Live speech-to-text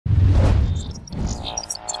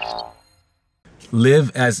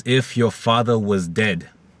Live as if your father was dead.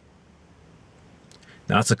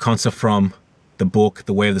 Now, that's a concept from the book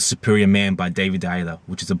The Way of the Superior Man by David Dyer,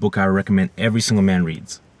 which is a book I recommend every single man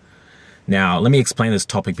reads. Now, let me explain this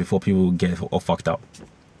topic before people get all fucked up.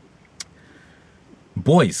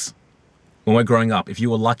 Boys, when we're growing up, if you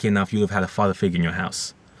were lucky enough, you would have had a father figure in your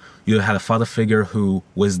house. You would have had a father figure who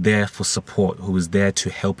was there for support, who was there to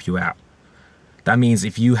help you out. That means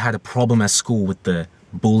if you had a problem at school with the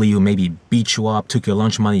bully who maybe beat you up, took your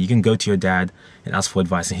lunch money, you can go to your dad and ask for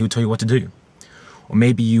advice and he'll tell you what to do. Or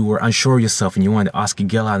maybe you were unsure of yourself and you wanted to ask a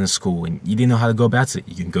girl out in school and you didn't know how to go about it.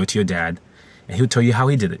 You can go to your dad and he'll tell you how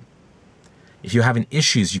he did it. If you're having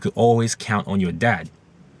issues, you could always count on your dad.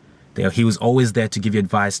 He was always there to give you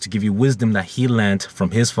advice, to give you wisdom that he learned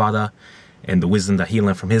from his father and the wisdom that he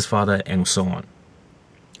learned from his father and so on.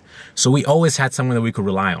 So we always had someone that we could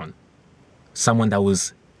rely on. Someone that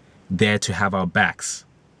was there to have our backs.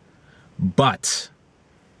 But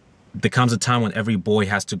there comes a time when every boy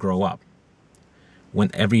has to grow up. When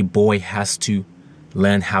every boy has to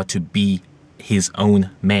learn how to be his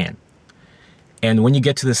own man. And when you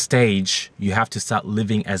get to this stage, you have to start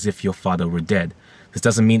living as if your father were dead. This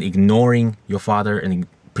doesn't mean ignoring your father and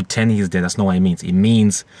pretending he's dead. That's not what it means. It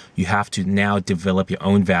means you have to now develop your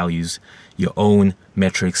own values, your own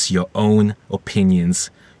metrics, your own opinions,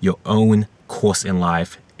 your own course in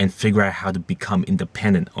life, and figure out how to become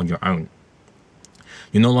independent on your own.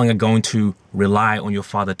 You're no longer going to rely on your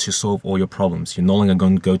father to solve all your problems. You're no longer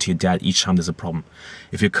going to go to your dad each time there's a problem.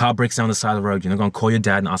 If your car breaks down the side of the road, you're not going to call your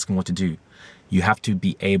dad and ask him what to do. You have to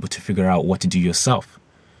be able to figure out what to do yourself.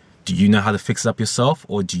 Do you know how to fix it up yourself,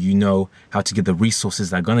 or do you know how to get the resources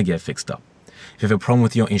that are going to get fixed up? If you have a problem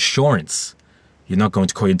with your insurance, you're not going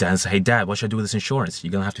to call your dad and say, hey dad, what should I do with this insurance?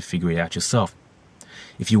 You're going to have to figure it out yourself.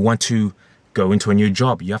 If you want to go into a new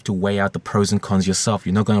job, you have to weigh out the pros and cons yourself.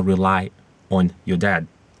 You're not going to rely on your dad.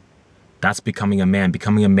 That's becoming a man.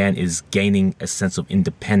 Becoming a man is gaining a sense of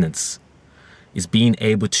independence. It's being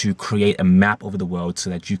able to create a map over the world so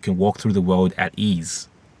that you can walk through the world at ease,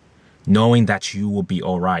 knowing that you will be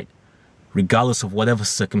all right, regardless of whatever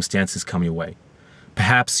circumstances come your way.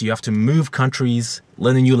 Perhaps you have to move countries,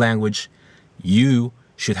 learn a new language. You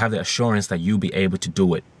should have the assurance that you'll be able to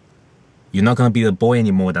do it. You're not going to be the boy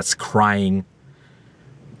anymore that's crying,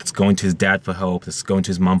 that's going to his dad for help, that's going to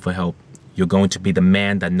his mom for help. You're going to be the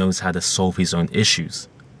man that knows how to solve his own issues.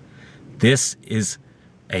 This is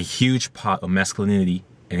a huge part of masculinity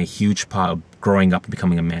and a huge part of growing up and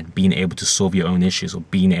becoming a man, being able to solve your own issues or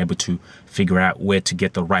being able to figure out where to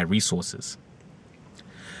get the right resources.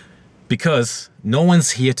 Because no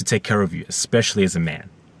one's here to take care of you, especially as a man.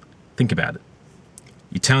 Think about it.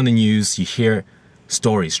 You turn on the news, you hear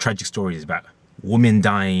stories, tragic stories about women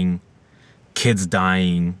dying, kids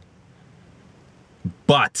dying,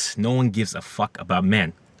 but no one gives a fuck about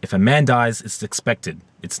men. If a man dies, it's expected.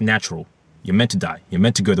 It's natural. You're meant to die. You're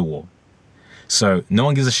meant to go to war. So no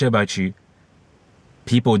one gives a shit about you.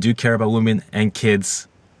 People do care about women and kids,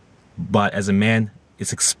 but as a man,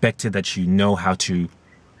 it's expected that you know how to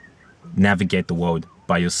navigate the world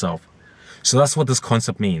by yourself. So that's what this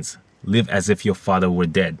concept means. Live as if your father were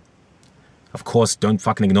dead. Of course, don't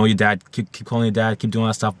fucking ignore your dad. Keep calling your dad. Keep doing all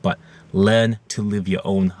that stuff, but learn to live your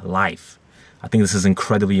own life. I think this is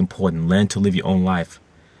incredibly important. Learn to live your own life.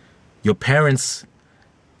 Your parents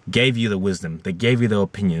gave you the wisdom. They gave you the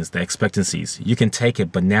opinions, the expectancies. You can take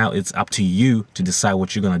it, but now it's up to you to decide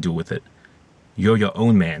what you're going to do with it. You're your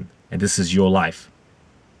own man, and this is your life.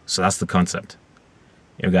 So that's the concept.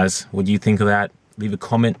 You know, guys, what do you think of that? Leave a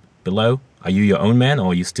comment below. Are you your own man,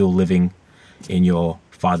 or are you still living in your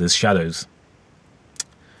father's shadows?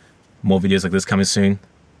 More videos like this coming soon.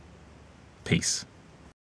 Peace.